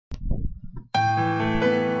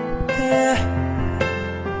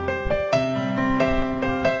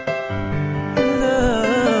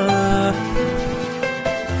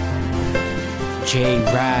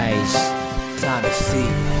rise, time to see.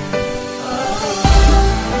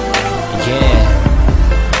 Yeah,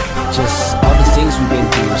 just all the things we've been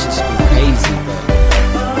through, it's just been crazy.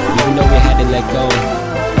 But even though we had to let go,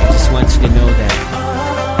 I just want you to know that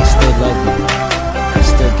I still love you, I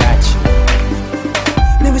still got you.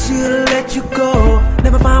 Never should've let you go,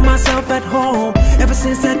 never find myself at home. Ever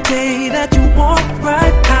since that day that you walked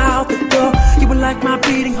right out the door, you were like my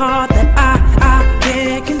beating heart that I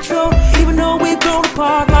can't control. Even though we've grown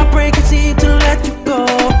apart, my brain can seem to let you go.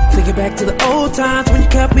 Thinking back to the old times when you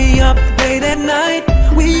kept me up late at night.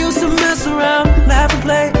 We used to mess around, laugh and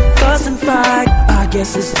play, fuss and fight. I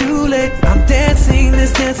guess it's too late, I'm dancing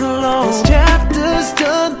this dance alone. This chapter's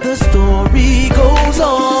done, the story goes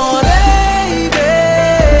on. Baby,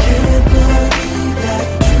 can't believe that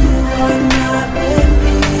you are not with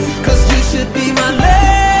me, 'cause you should be my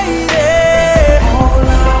lady. All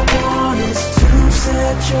I want is to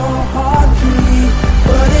set your heart free.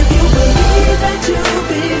 But if you believe that you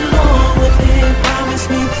belong with him, promise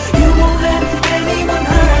me you won't let anyone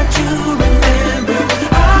hurt you. Remember,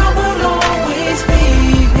 I will always be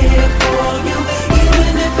here for you,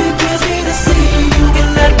 even if it kills me to see you in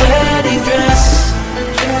that wedding dress.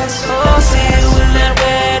 Oh, see you in that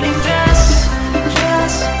wedding dress.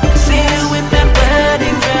 See you in that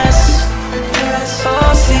wedding dress.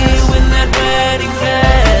 Oh, see you in that wedding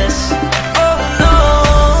dress. Oh no,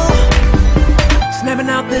 snapping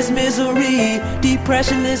out this misery,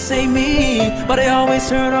 depression, this ain't me. But I always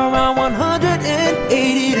turn around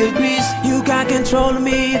 180 degrees. You got control of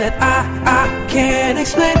me that I can't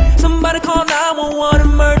explain. Somebody call 911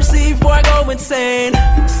 emergency before I go insane.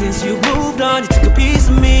 Since you've moved on, you took a piece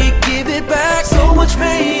of me, give it back. So much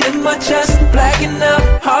pain in my chest, blacking out,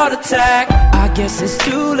 heart attack. I guess it's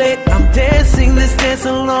too late, I'm dancing this dance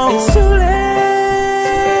alone. It's too late,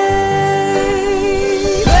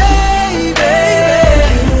 baby.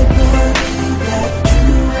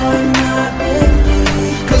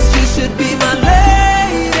 Should be my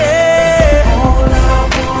lady. All I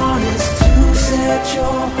want is to set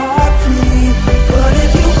your heart free. But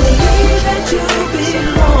if you believe that you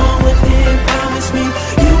belong with him, promise me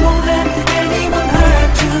you won't let anyone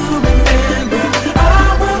hurt you. Remember, I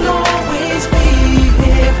will always be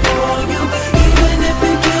here for you, even if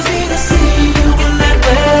it kills me to see you in that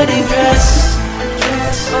wedding dress.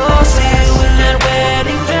 Oh, see you in that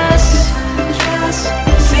wedding dress.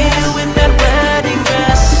 See you in that wedding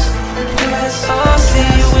dress. I'll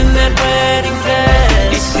see you in that wedding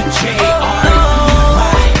dress. It's the J-R-E-Y-E-Z.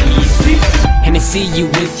 And I see you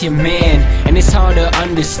with your man, and it's hard to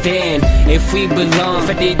understand if we belong. If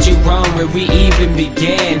I did you wrong, where we even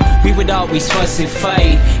began. We would always fuss and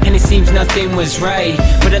fight, and it seems nothing was right.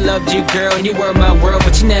 But I loved you, girl, and you were my world.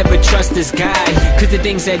 But you never trust this guy, 'cause the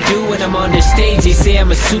things I do when I'm on the stage, they say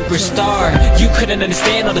I'm a superstar. You couldn't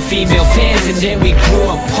understand all the female fans, and then we grew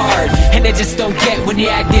apart. And I just don't get when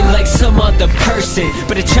you're acting like some other person.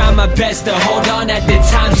 But I try my best to hold on at the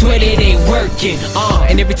times when it ain't working.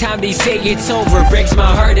 And every time they say it's over, it breaks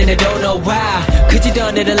my heart, and I don't know why. 'Cause you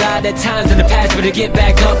done it a lot of times in the past, but to get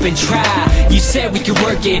back up and try. You said we could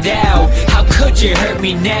work it out, how could you hurt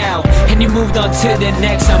me now? And you moved on to the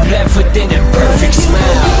next, I'm left with an imperfect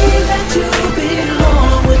smile. Believe that you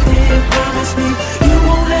belong with him, promise me you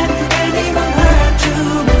won't let anyone hurt you.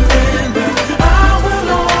 Remember, I will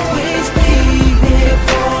always be here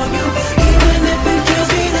for you, even if it kills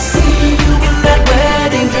me to see you in that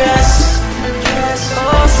wedding dress.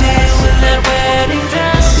 Oh, see you in that wedding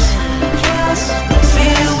dress.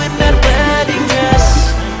 See you in that wedding dress.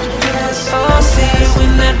 Oh, see you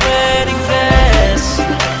in that wedding dress.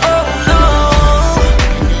 Oh no.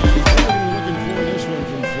 Looking for this one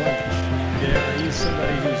from Fleck. Yeah, he's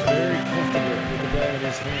somebody who's very comfortable with the ball in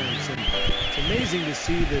his hands. And it's amazing to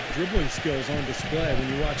see the dribbling skills on display when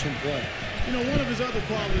you watch him play. You know, one of his other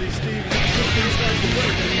qualities, Steve, is just when he starts to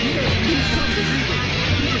work. I mean, he doesn't need something either.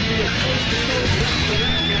 He can be a coast-to-coast running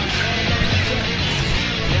around now all by himself.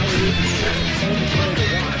 Now he would be such a fun player to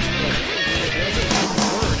watch, but it doesn't work. Just the top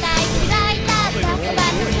view is the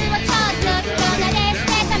explanation of what they put on the back with the slam.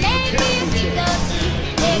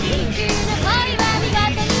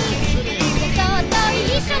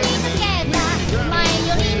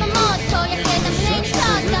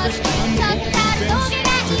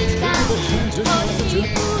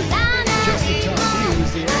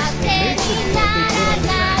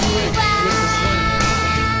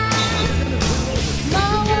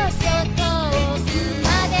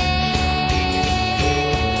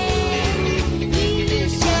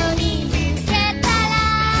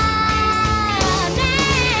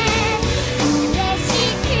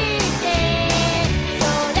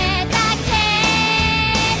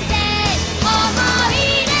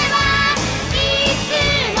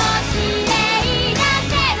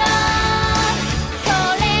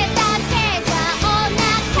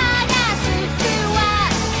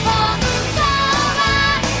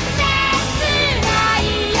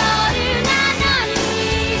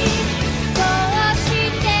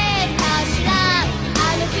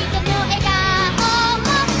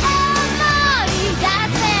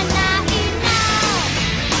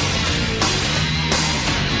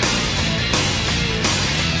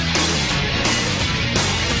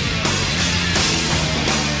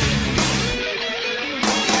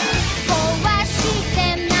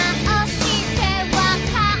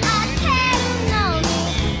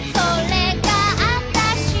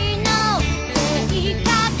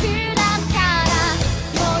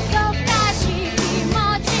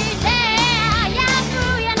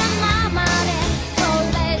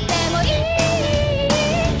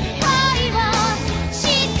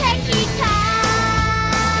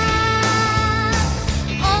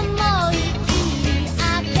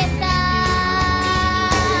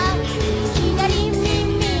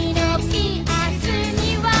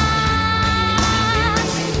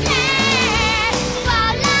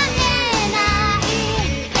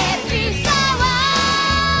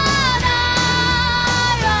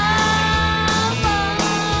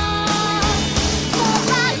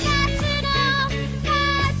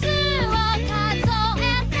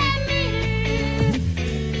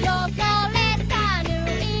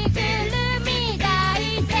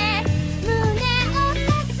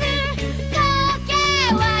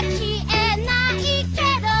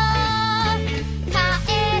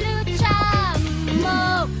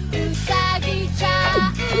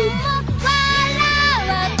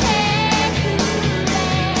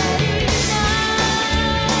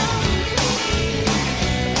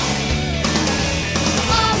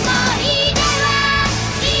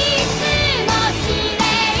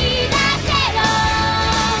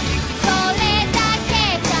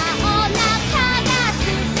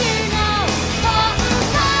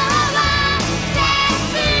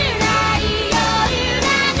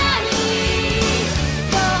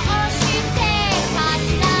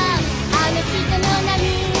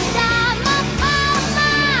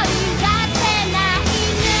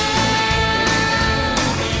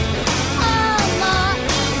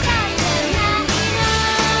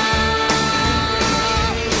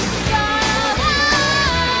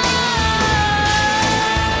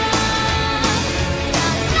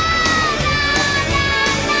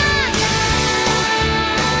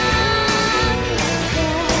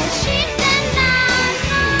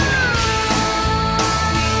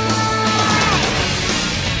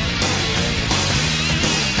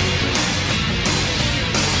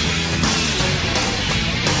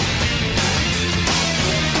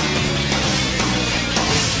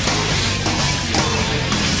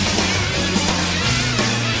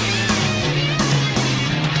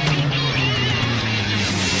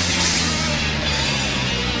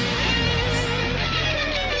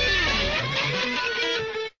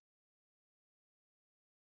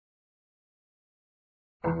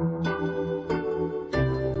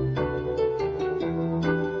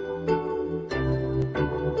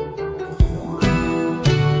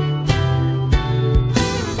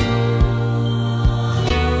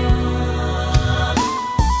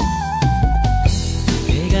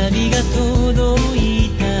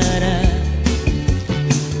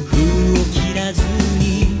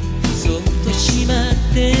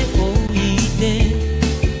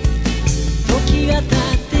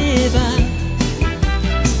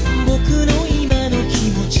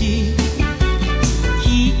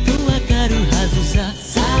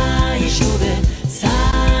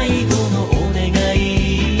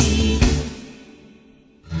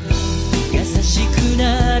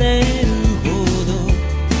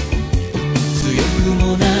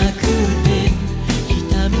 もなくてひ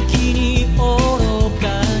たむきに愚か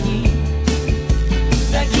に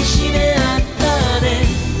抱きしめ合ったね。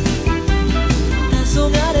黄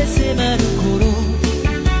昏迫る頃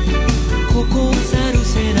ここを去る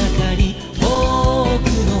背中に遠く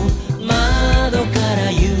の窓か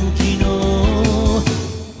ら雪の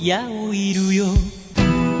矢を射るよ。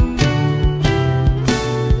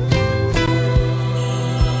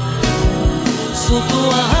外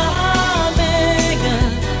は雨が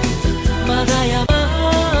まだ止ま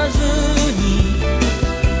ずに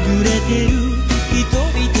濡れてる人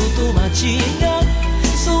々と街が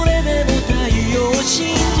それでも太陽を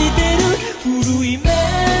信じてる。古いメ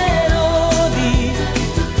ロディー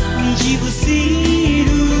にじぶシル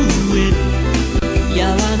エットや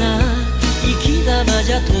わな生き様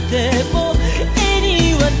じゃとても絵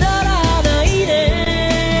にはならないね。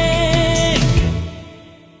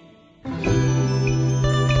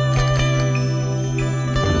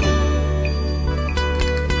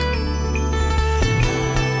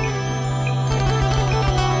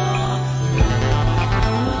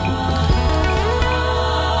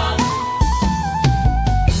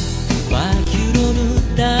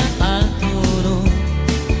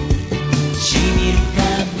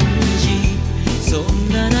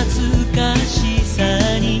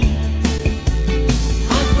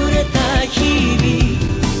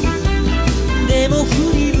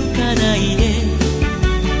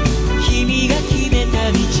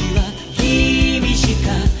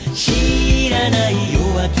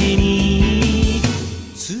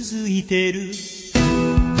続いてる。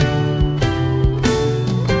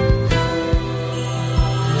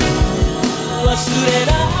忘れ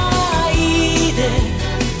ないで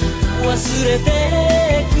忘れて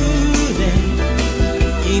くれ。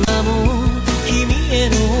今も君へ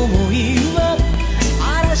の想いは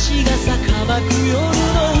嵐がさばく夜の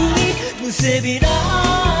海。むせび泣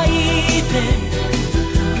いて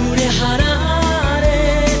胸離れ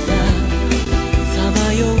たさ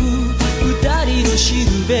まよう二人のしる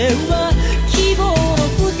べは希望の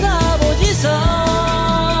二文字さ。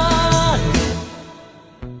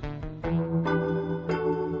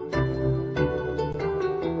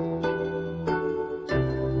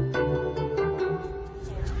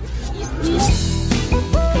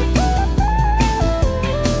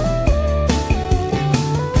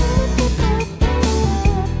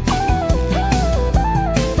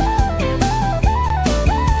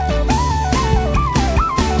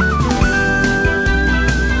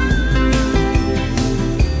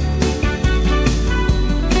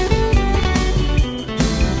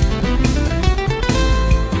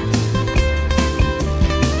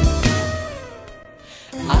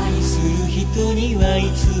人には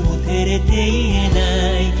いつも照れて言えな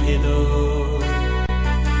いけど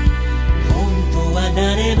本当は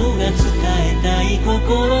誰もが伝えたい心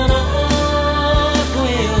の声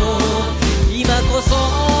を今こそ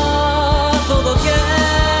届け。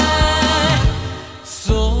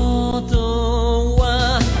外は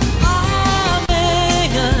雨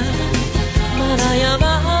がまだ止ま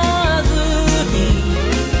ずに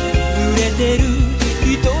濡れてる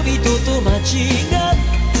人々と街が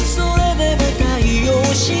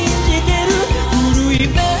信じてる。古い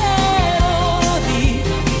メロディー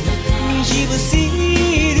にじむシ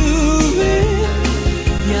ルエッ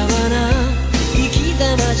トやわな生き様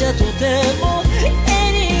じゃとても絵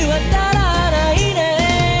にはならないね。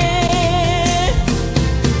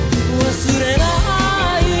忘れな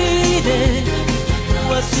いで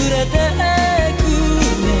忘れてく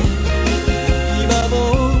れ。今も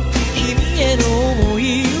君への想い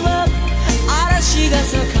は嵐が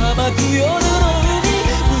さばく夜の海。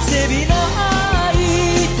せびない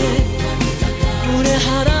で胸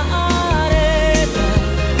離れた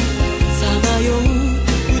さまよう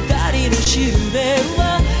二人のしるべは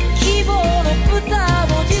希望の二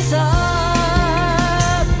文字さ。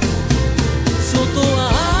外は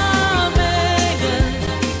雨が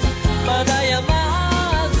まだ止ま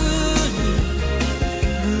ずに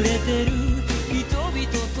濡れてる